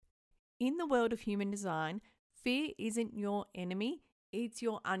In the world of human design, fear isn't your enemy, it's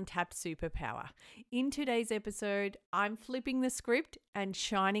your untapped superpower. In today's episode, I'm flipping the script and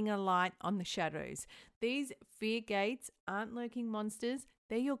shining a light on the shadows. These fear gates aren't lurking monsters,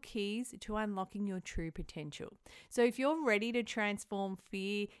 they're your keys to unlocking your true potential. So if you're ready to transform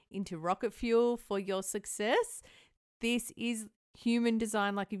fear into rocket fuel for your success, this is human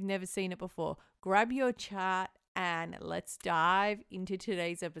design like you've never seen it before. Grab your chart and let's dive into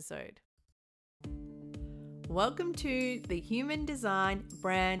today's episode. Welcome to the Human Design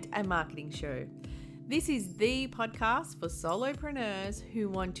Brand and Marketing Show. This is the podcast for solopreneurs who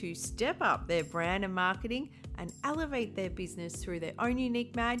want to step up their brand and marketing and elevate their business through their own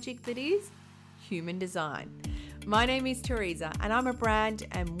unique magic that is human design. My name is Teresa and I'm a brand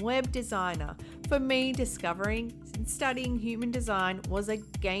and web designer. For me, discovering and studying human design was a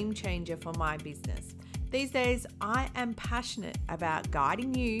game changer for my business. These days, I am passionate about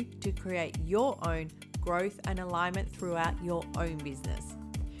guiding you to create your own growth and alignment throughout your own business.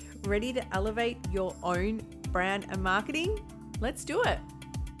 Ready to elevate your own brand and marketing? Let's do it.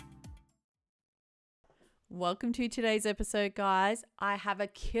 Welcome to today's episode, guys. I have a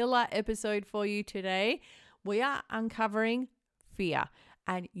killer episode for you today. We are uncovering fear,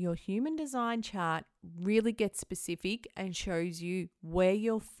 and your human design chart really gets specific and shows you where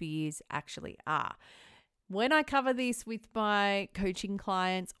your fears actually are. When I cover this with my coaching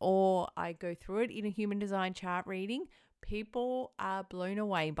clients or I go through it in a human design chart reading, people are blown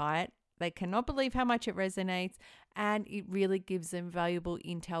away by it. They cannot believe how much it resonates, and it really gives them valuable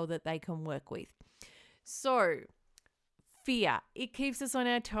intel that they can work with. So, fear, it keeps us on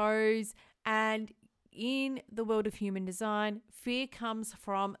our toes, and in the world of human design, fear comes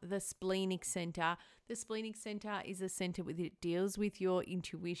from the splenic center. The splenic center is a center that deals with your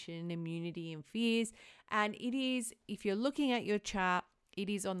intuition, immunity, and fears. And it is, if you're looking at your chart, it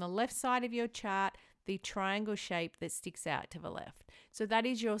is on the left side of your chart, the triangle shape that sticks out to the left. So that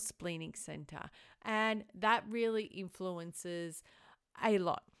is your splenic center. And that really influences a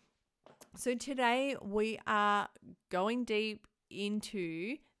lot. So today we are going deep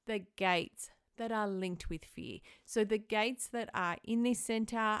into the gates that are linked with fear. So the gates that are in this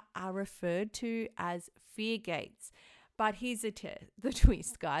center are referred to as fear gates. But here's the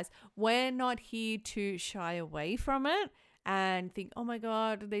twist, guys. We're not here to shy away from it and think, oh my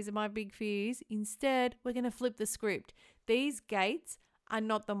God, these are my big fears. Instead, we're going to flip the script. These gates are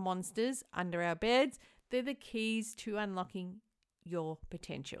not the monsters under our beds. They're the keys to unlocking your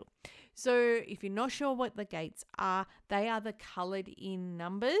potential. So if you're not sure what the gates are, they are the colored in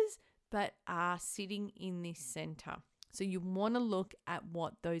numbers that are sitting in this center. So you want to look at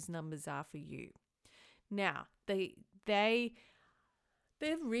what those numbers are for you. Now, they're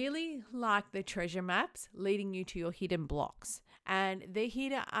really like the treasure maps leading you to your hidden blocks. And they're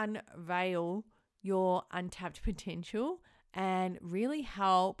here to unveil your untapped potential and really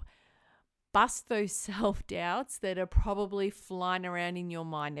help bust those self-doubts that are probably flying around in your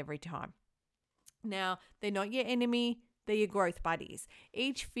mind every time. Now, they're not your enemy. They're your growth buddies.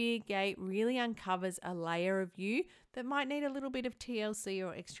 Each fear gate really uncovers a layer of you that might need a little bit of TLC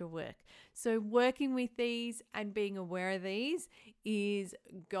or extra work. So working with these and being aware of these is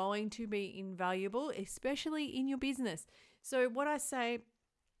going to be invaluable, especially in your business. So what I say,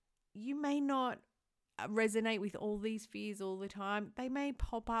 you may not resonate with all these fears all the time. They may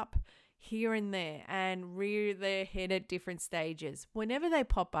pop up here and there and rear their head at different stages. Whenever they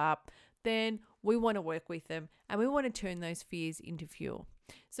pop up, then we want to work with them and we want to turn those fears into fuel.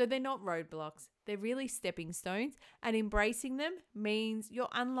 So they're not roadblocks, they're really stepping stones, and embracing them means you're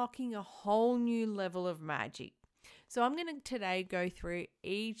unlocking a whole new level of magic. So I'm going to today go through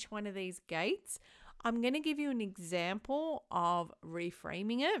each one of these gates. I'm going to give you an example of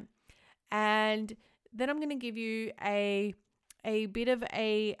reframing it, and then I'm going to give you a bit of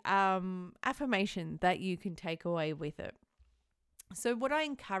a affirmation that you can take away with it. So what I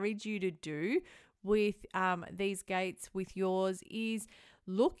encourage you to do with these gates, with yours, is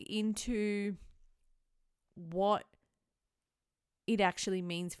look into what it actually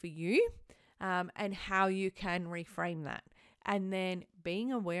means for you and how you can reframe that. And then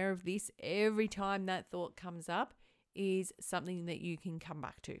being aware of this every time that thought comes up is something that you can come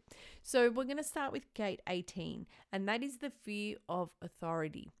back to. So we're going to start with gate 18, and that is the fear of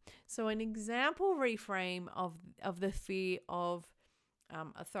authority. So an example reframe of the fear of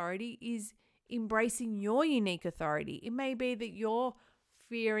authority is embracing your unique authority. It may be that you're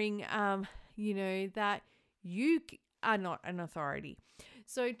fearing, that you are not an authority.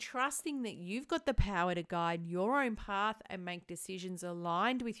 So trusting that you've got the power to guide your own path and make decisions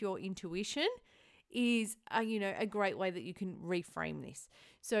aligned with your intuition is a great way that you can reframe this.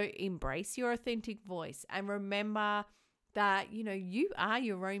 So embrace your authentic voice and remember that you are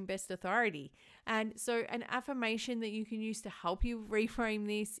your own best authority. And so an affirmation that you can use to help you reframe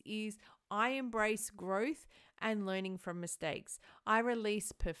this is, I embrace growth and learning from mistakes. I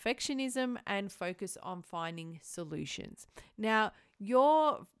release perfectionism and focus on finding solutions. Now,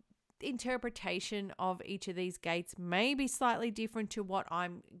 your interpretation of each of these gates may be slightly different to what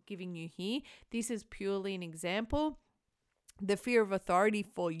I'm giving you here. This is purely an example. The fear of authority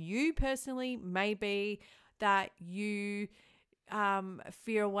for you personally may be that you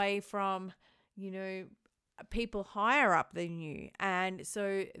fear away from, people higher up than you. And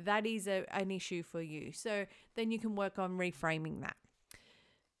so that is an issue for you. So then you can work on reframing that.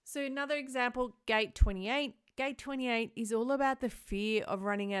 So another example, gate 28. Gate 28 is all about the fear of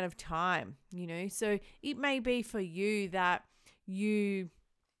running out of time, So it may be for you that you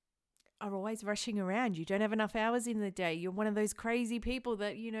are always rushing around. You don't have enough hours in the day. You're one of those crazy people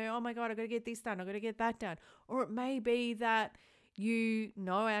that, oh my God, I got to get this done. I got to get that done. Or it may be that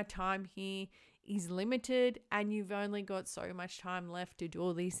our time here is limited and you've only got so much time left to do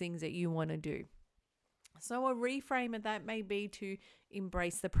all these things that you want to do. So a reframe of that may be to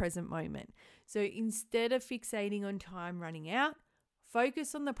embrace the present moment. So instead of fixating on time running out,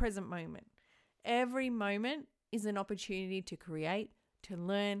 focus on the present moment. Every moment is an opportunity to create, to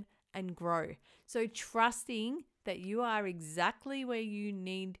learn, and grow. So trusting that you are exactly where you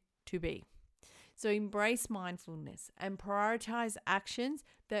need to be. So embrace mindfulness and prioritize actions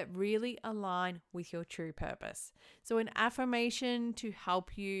that really align with your true purpose. So an affirmation to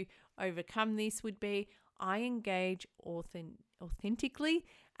help you overcome this would be, I engage authentically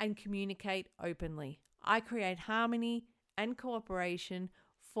and communicate openly. I create harmony and cooperation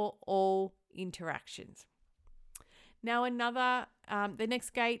for all interactions. Now the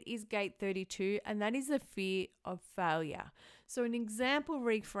next gate is gate 32, and that is the fear of failure. So an example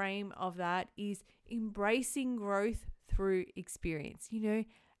reframe of that is embracing growth through experience.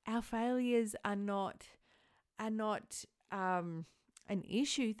 Our failures are not an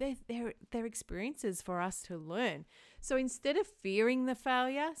issue. They're experiences for us to learn. So instead of fearing the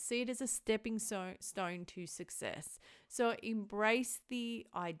failure, see it as a stepping stone to success. So embrace the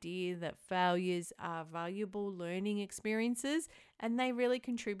idea that failures are valuable learning experiences and they really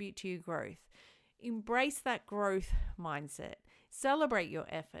contribute to your growth. Embrace that growth mindset. Celebrate your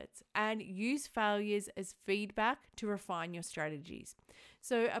efforts and use failures as feedback to refine your strategies.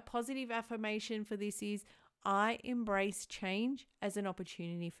 So a positive affirmation for this is, I embrace change as an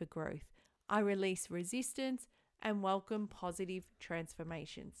opportunity for growth. I release resistance and welcome positive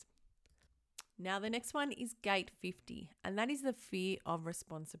transformations. Now, the next one is gate 50, and that is the fear of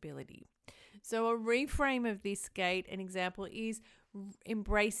responsibility. So a reframe of this gate, an example is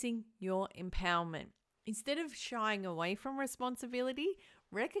embracing your empowerment. Instead of shying away from responsibility,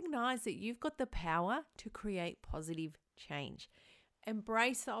 recognize that you've got the power to create positive change.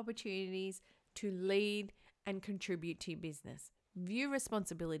 Embrace the opportunities to lead and contribute to your business. View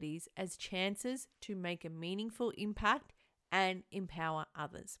responsibilities as chances to make a meaningful impact and empower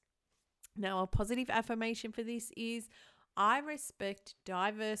others. Now, a positive affirmation for this is, I respect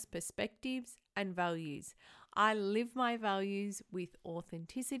diverse perspectives and values. I live my values with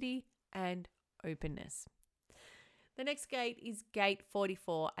authenticity and openness. The next gate is gate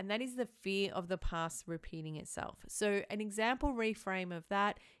 44, and that is the fear of the past repeating itself. So an example reframe of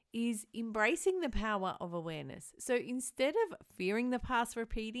that is embracing the power of awareness. So instead of fearing the past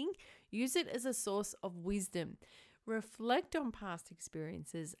repeating, use it as a source of wisdom. Reflect on past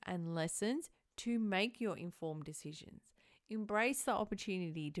experiences and lessons to make your informed decisions. Embrace the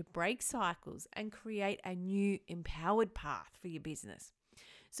opportunity to break cycles and create a new empowered path for your business.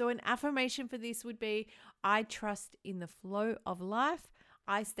 So an affirmation for this would be, I trust in the flow of life.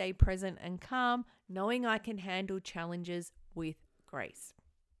 I stay present and calm, knowing I can handle challenges with grace.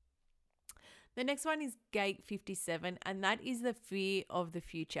 The next one is gate 57, and that is the fear of the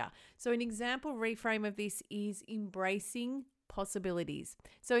future. So an example reframe of this is embracing possibilities.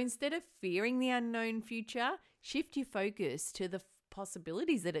 So instead of fearing the unknown future, shift your focus to the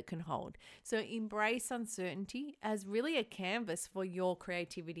possibilities that it can hold. So embrace uncertainty as really a canvas for your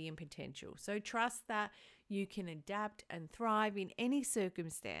creativity and potential. So trust that you can adapt and thrive in any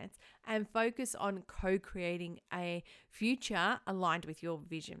circumstance and focus on co-creating a future aligned with your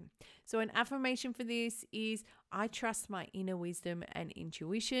vision. So an affirmation for this is, I trust my inner wisdom and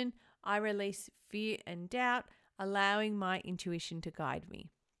intuition. I release fear and doubt, allowing my intuition to guide me.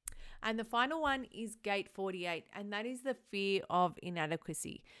 And the final one is gate 48, and that is the fear of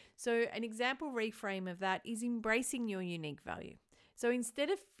inadequacy. So an example reframe of that is embracing your unique value. So instead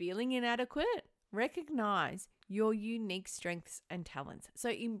of feeling inadequate, recognize your unique strengths and talents. So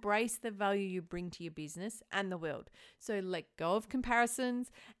embrace the value you bring to your business and the world. So let go of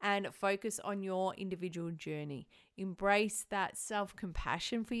comparisons and focus on your individual journey. Embrace that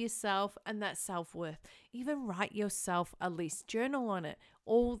self-compassion for yourself and that self-worth. Even write yourself a list, journal on it,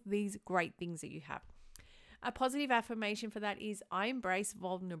 all these great things that you have. A positive affirmation for that is I embrace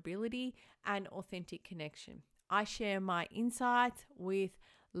vulnerability and authentic connection. I share my insights with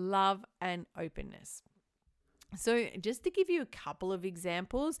love and openness. So just to give you a couple of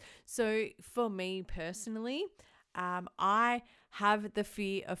examples. So for me personally, I have the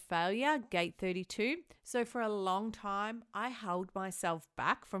fear of failure, gate 32. So for a long time, I held myself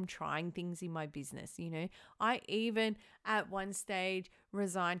back from trying things in my business. I even at one stage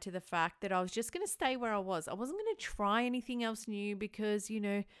resigned to the fact that I was just going to stay where I was. I wasn't going to try anything else new because,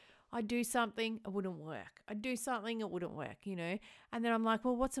 I'd do something, it wouldn't work. I'd do something, it wouldn't work, And then I'm like,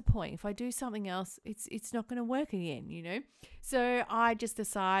 well, what's the point? If I do something else, it's not going to work again, So I just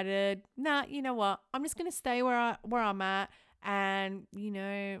decided, nah, you know what? I'm just going to stay where I'm at, and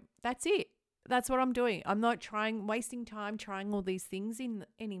that's it. That's what I'm doing. I'm not wasting time trying all these things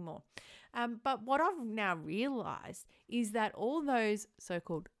anymore. But what I've now realized is that all those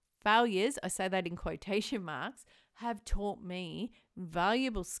so-called failures, I say that in quotation marks, have taught me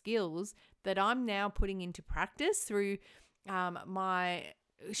valuable skills that I'm now putting into practice through my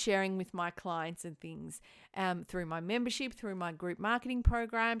sharing with my clients and things, through my membership, through my group marketing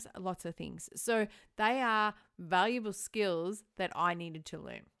programs, lots of things. So they are valuable skills that I needed to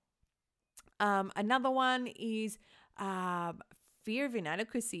learn. Another one is fear of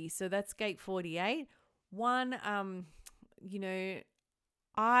inadequacy. So that's gate 48. One,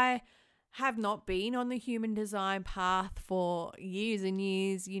 I have not been on the human design path for years and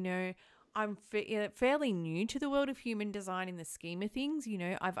years. I'm fairly new to the world of human design in the scheme of things.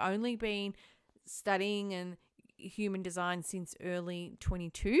 I've only been studying and human design since early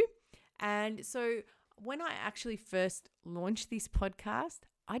 22. And so when I actually first launched this podcast,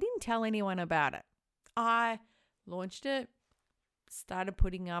 I didn't tell anyone about it. I launched it, started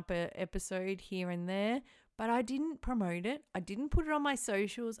putting up an episode here and there, but I didn't promote it. I didn't put it on my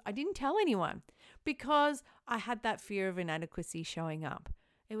socials. I didn't tell anyone because I had that fear of inadequacy showing up.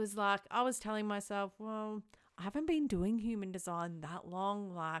 It was like I was telling myself, well, I haven't been doing human design that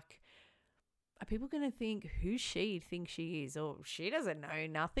long. Like, are people going to think who she thinks she is, or she doesn't know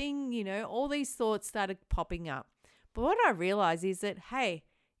nothing? All these thoughts started popping up. But what I realized is that, hey,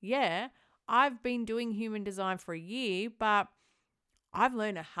 yeah, I've been doing human design for a year, but I've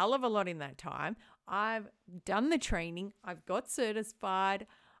learned a hell of a lot in that time. I've done the training. I've got certified.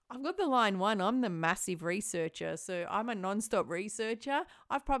 I've got the line 1. I'm the massive researcher. So I'm a nonstop researcher.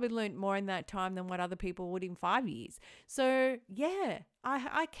 I've probably learned more in that time than what other people would in 5 years. So yeah,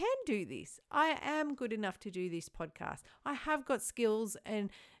 I can do this. I am good enough to do this podcast. I have got skills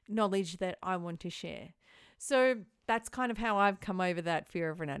and knowledge that I want to share. So that's kind of how I've come over that fear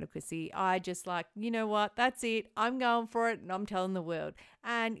of inadequacy. I just like, you know what, that's it. I'm going for it and I'm telling the world.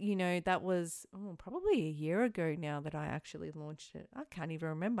 And, that was probably a year ago now that I actually launched it. I can't even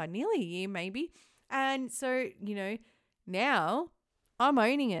remember, nearly a year maybe. And so, now I'm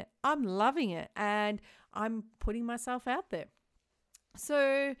owning it. I'm loving it. And I'm putting myself out there.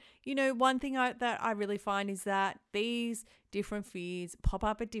 So, one thing that I really find is that these different fears pop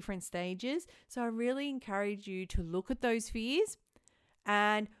up at different stages. So I really encourage you to look at those fears,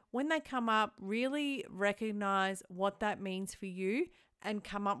 and when they come up, really recognize what that means for you and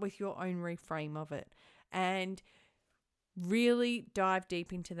come up with your own reframe of it. And really dive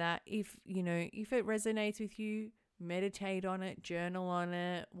deep into that. If it resonates with you, meditate on it, journal on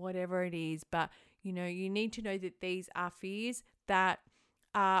it, whatever it is. But, you need to know that these are fears that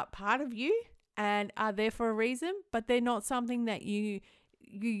are part of you and are there for a reason, but they're not something that you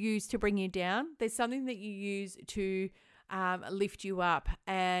use to bring you down. There's something that you use to lift you up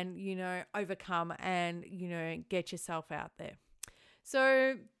and, overcome and, get yourself out there.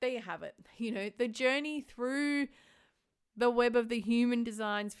 So there you have it. The journey through the web of the human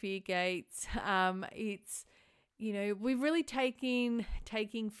design fear gates. It's, we've really taking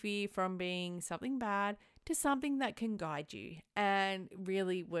fear from being something bad to something that can guide you and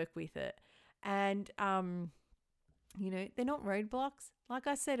really work with it. And, they're not roadblocks. Like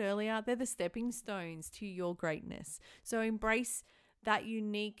I said earlier, they're the stepping stones to your greatness. So embrace that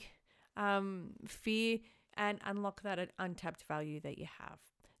unique fear and unlock that untapped value that you have.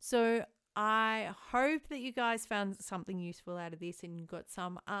 So I hope that you guys found something useful out of this and you got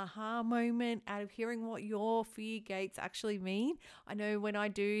some aha moment out of hearing what your fear gates actually mean. I know when I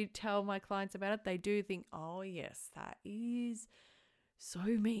do tell my clients about it, they do think, oh yes, that is so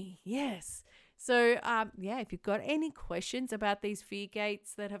me. Yes. So, if you've got any questions about these fear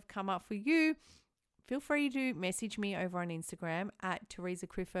gates that have come up for you, feel free to message me over on Instagram at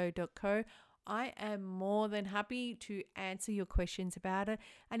teresacriffo.co. I am more than happy to answer your questions about it.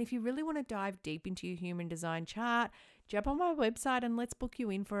 And if you really want to dive deep into your human design chart, jump on my website and let's book you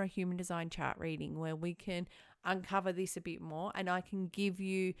in for a human design chart reading where we can uncover this a bit more and I can give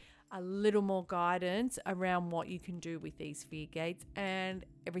you a little more guidance around what you can do with these fear gates and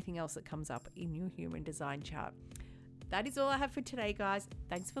everything else that comes up in your human design chart. That is all I have for today, guys.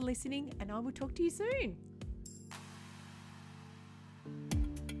 Thanks for listening, and I will talk to you soon.